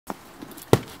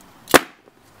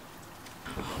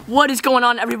What is going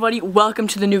on, everybody? Welcome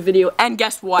to the new video, and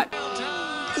guess what?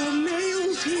 The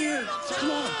mail's here! Come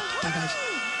on!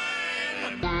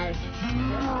 Bye, guys.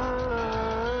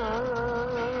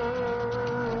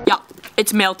 Yeah,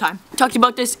 it's mail time. Talked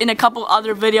about this in a couple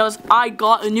other videos. I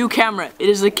got a new camera. It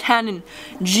is the Canon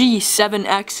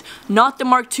G7X, not the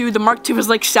Mark II. The Mark II is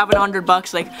like 700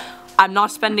 bucks. Like, I'm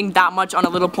not spending that much on a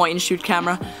little point and shoot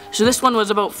camera. So this one was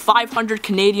about 500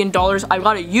 Canadian dollars. I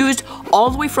got it used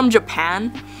all the way from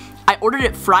Japan. I ordered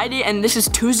it Friday and this is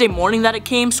Tuesday morning that it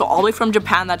came, so all the way from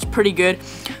Japan. That's pretty good.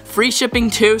 Free shipping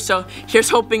too, so here's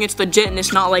hoping it's legit and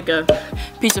it's not like a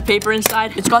piece of paper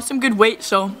inside. It's got some good weight,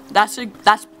 so that's a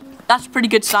pretty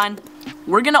good sign.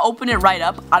 We're gonna open it right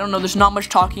up. I don't know, there's not much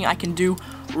talking I can do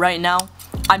right now.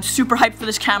 I'm super hyped for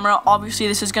this camera. Obviously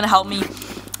this is gonna help me.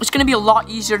 It's gonna be a lot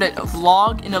easier to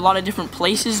vlog in a lot of different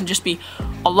places and just be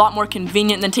a lot more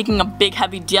convenient than taking a big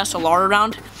heavy DSLR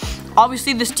around.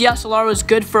 Obviously this DSLR is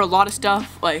good for a lot of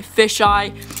stuff, like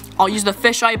fisheye. I'll use the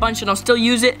fisheye a bunch and I'll still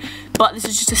use it, but this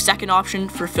is just a second option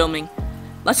for filming.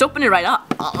 Let's open it right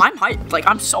up. I'm hyped, like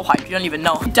I'm so hyped, you don't even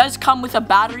know. It does come with a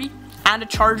battery and a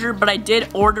charger, but I did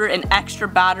order an extra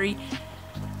battery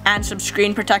and some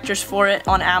screen protectors for it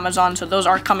on Amazon, so those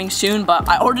are coming soon, but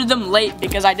I ordered them late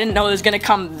because I didn't know it was gonna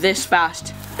come this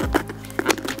fast.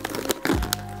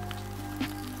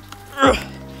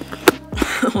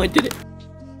 I did it.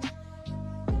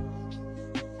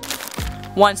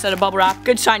 One set of bubble wrap.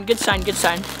 Good sign, good sign, good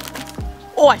sign.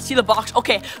 Oh, I see the box.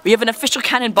 Okay, we have an official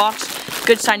Canon box.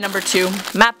 Good sign number 2.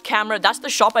 Map camera. That's the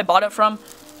shop I bought it from.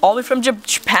 All the way from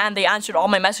Japan. They answered all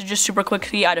my messages super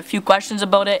quickly. I had a few questions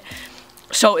about it.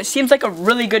 So it seems like a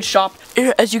really good shop.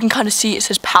 As you can kind of see, it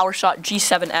says PowerShot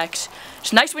G7X.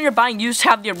 It's nice when you're buying used to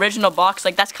have the original box.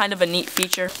 Like, that's kind of a neat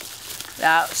feature.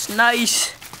 That's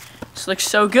nice. This looks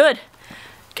so good.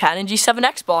 Canon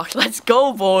G7X box. Let's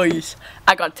go, boys.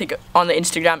 I gotta take it on the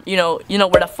Instagram. You know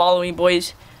where to follow me,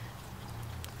 boys.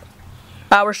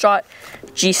 PowerShot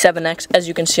G7X, as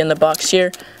you can see on the box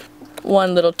here.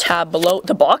 One little tab below.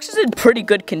 The box is in pretty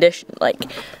good condition.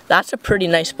 Like, that's a pretty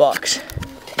nice box.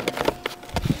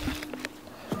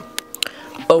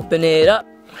 Open it up.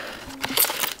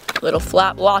 Little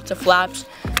flap, lots of flaps.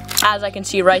 As I can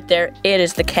see right there, it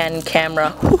is the Canon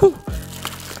camera. Woo-hoo.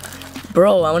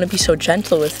 Bro, I want to be so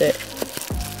gentle with it.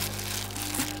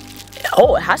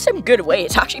 Oh, it has some good weight.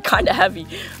 It's actually kind of heavy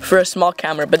for a small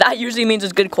camera, but that usually means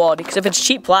it's good quality, because if it's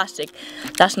cheap plastic,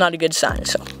 that's not a good sign.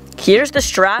 So here's the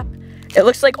strap. It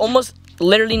looks like almost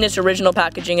literally in its original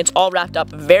packaging. It's all wrapped up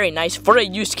very nice for a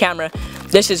used camera.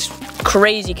 This is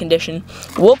crazy condition.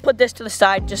 We'll put this to the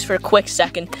side just for a quick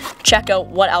second. Check out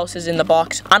what else is in the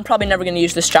box. I'm probably never going to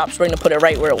use the strap, so we're going to put it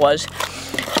right where it was.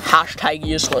 Hashtag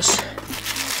useless.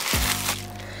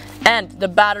 And the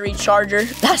battery charger.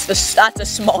 That's a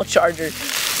small charger.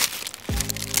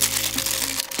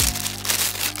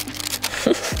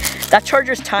 That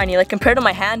charger's tiny. Like, compared to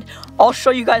my hand, I'll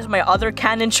show you guys my other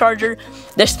Canon charger.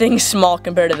 This thing's small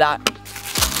compared to that.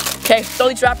 Okay, throw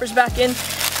these wrappers back in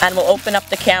and we'll open up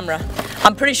the camera.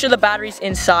 I'm pretty sure the battery's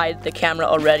inside the camera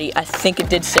already. I think it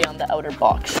did say on the outer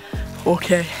box.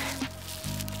 Okay,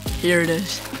 here it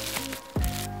is.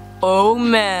 Oh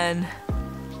man,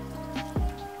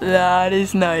 that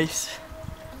is nice.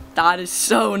 That is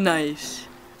so nice.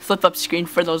 Flip up screen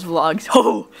for those vlogs.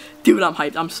 Oh, dude, I'm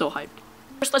hyped. I'm so hyped.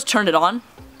 First, let's turn it on.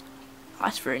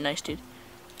 That's very nice, dude.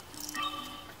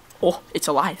 Oh, it's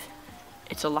alive.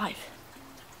 It's alive.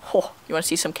 Oh, you want to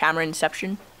see some camera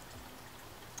inception?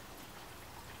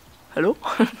 Hello?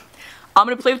 I'm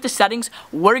going to play with the settings.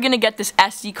 We're going to get this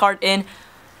SD card in.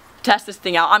 Test this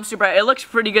thing out. I'm super hyped. It looks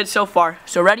pretty good so far.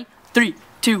 So ready? 3,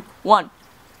 2, 1.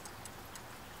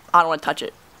 I don't want to touch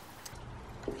it.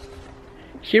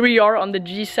 Here we are on the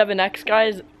G7X,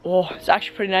 guys. Oh, it's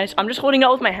actually pretty nice. I'm just holding it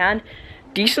out with my hand.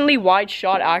 Decently wide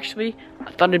shot, actually.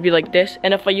 I thought it'd be like this.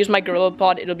 And if I use my Gorilla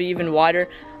Pod, it'll be even wider.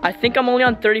 I think I'm only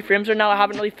on 30 frames right now. I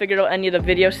haven't really figured out any of the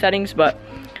video settings, but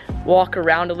walk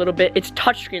around a little bit. It's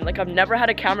touchscreen. Like, I've never had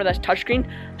a camera that's touchscreen,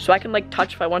 so I can like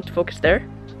touch if I want to focus there.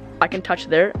 I can touch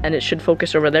there, and it should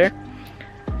focus over there.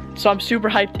 So I'm super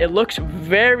hyped. It looks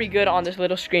very good on this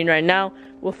little screen right now.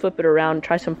 We'll flip it around,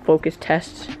 try some focus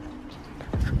tests.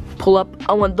 Pull up.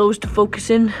 I want those to focus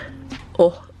in.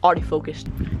 Oh, already focused.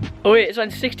 Oh wait, it's on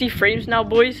 60 frames now,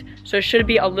 boys. So it should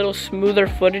be a little smoother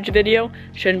footage video.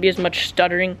 Shouldn't be as much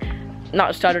stuttering.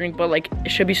 Not stuttering, but like it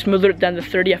should be smoother than the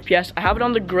 30 FPS. I have it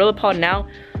on the Gorilla Pod now,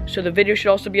 so the video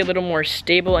should also be a little more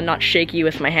stable and not shaky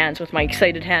with my hands, with my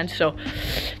excited hands. So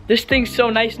this thing's so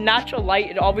nice. Natural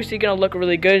light, it's obviously gonna look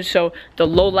really good. So the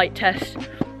low light test,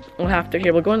 we'll have to,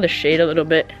 here, we'll go in the shade a little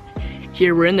bit.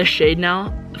 Here, we're in the shade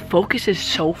now. The focus is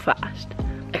so fast.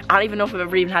 I don't even know if I've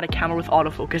ever even had a camera with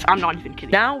autofocus. I'm not even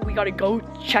kidding. Now we gotta go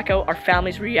check out our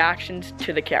family's reactions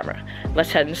to the camera.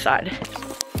 Let's head inside.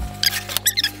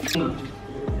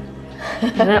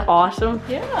 Isn't that awesome?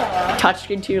 Yeah.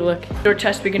 Touchscreen too, look. Door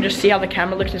test, we can just see how the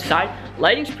camera looks inside.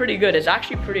 Lighting's pretty good. It's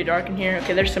actually pretty dark in here.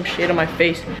 Okay, there's some shade on my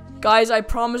face. Guys, I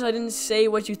promise I didn't say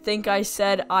what you think I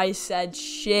said. I said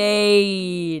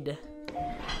shade.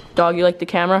 Dog, you like the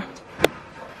camera?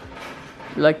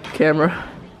 You like the camera?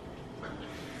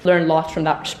 Learned lots from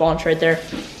that response right there.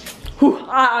 Whew,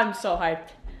 I'm so hyped.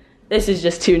 This is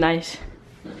just too nice.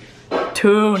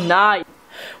 Too nice.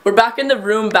 We're back in the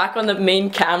room, back on the main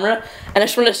camera, and I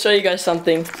just want to show you guys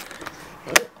something.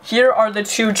 Here are the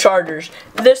two chargers.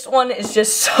 This one is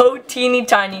just so teeny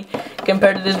tiny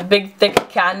compared to this big thick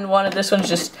Canon one, and this one's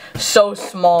just so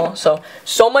small.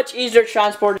 So much easier to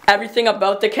transport. Everything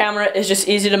about the camera is just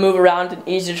easy to move around and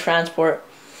easy to transport.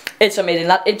 It's amazing.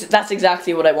 That's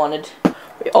exactly what I wanted.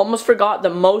 We almost forgot the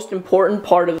most important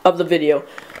part of the video.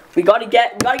 We gotta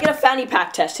get a fanny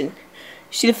pack testing.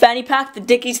 See the fanny pack, the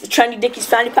trendy Dickies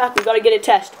fanny pack? We gotta get it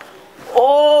tested.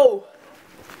 Oh!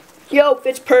 Yo,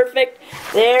 fits perfect.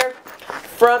 There.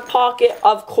 Front pocket,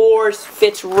 of course,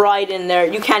 fits right in there.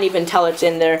 You can't even tell it's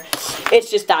in there. It's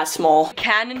just that small.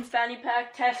 Canon fanny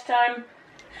pack test time.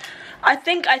 I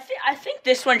think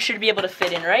this one should be able to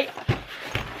fit in, right?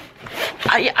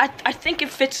 I think it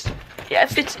fits. Yeah,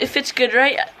 it fits good,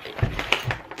 right?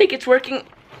 I think it's working.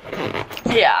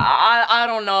 Yeah, I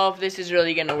don't know if this is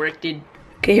really gonna work, dude.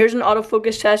 Okay, here's an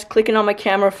autofocus test. Clicking on my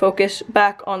camera, focus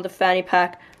back on the fanny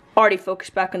pack. Already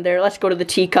focused back on there. Let's go to the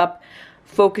teacup.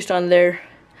 Focused on there.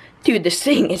 Dude, this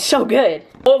thing is so good.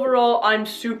 Overall, I'm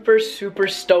super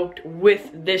stoked with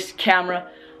this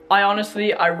camera. I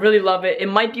really love it. It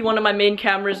might be one of my main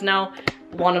cameras now.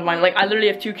 One of mine. Like, I literally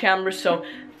have two cameras, so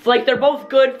like they're both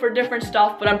good for different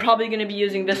stuff, but I'm probably gonna be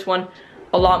using this one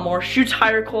a lot more. Shoots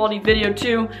higher quality video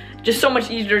too. Just so much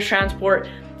easier to transport.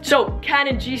 So,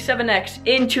 Canon G7X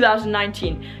in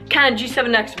 2019. Canon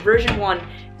G7X version 1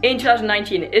 in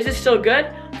 2019. Is it still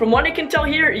good? From what I can tell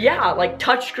here, yeah, like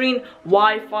touchscreen,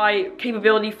 Wi-Fi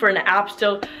capability for an app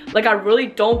still. Like, I really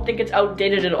don't think it's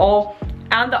outdated at all.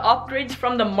 And the upgrades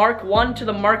from the Mark 1 to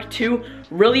the Mark 2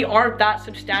 really aren't that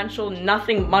substantial.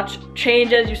 Nothing much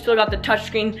changes. You still got the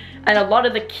touchscreen and a lot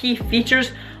of the key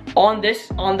features on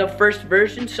the first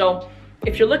version. So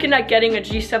if you're looking at getting a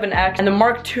G7X and the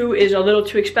Mark 2 is a little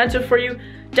too expensive for you,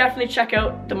 definitely check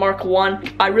out the Mark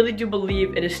 1. I really do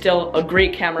believe it is still a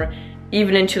great camera,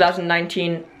 even in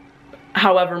 2019,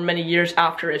 however many years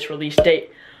after its release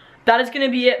date. That is going to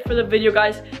be it for the video,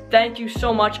 guys. Thank you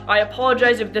so much. I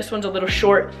apologize if this one's a little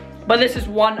short, but this is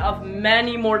one of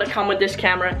many more to come with this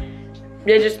camera.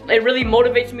 It really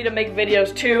motivates me to make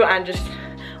videos too, and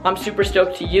I'm super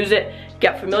stoked to use it,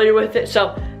 get familiar with it.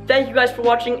 So thank you guys for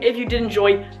watching. If you did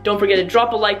enjoy, don't forget to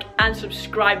drop a like and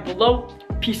subscribe below.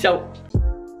 Peace out.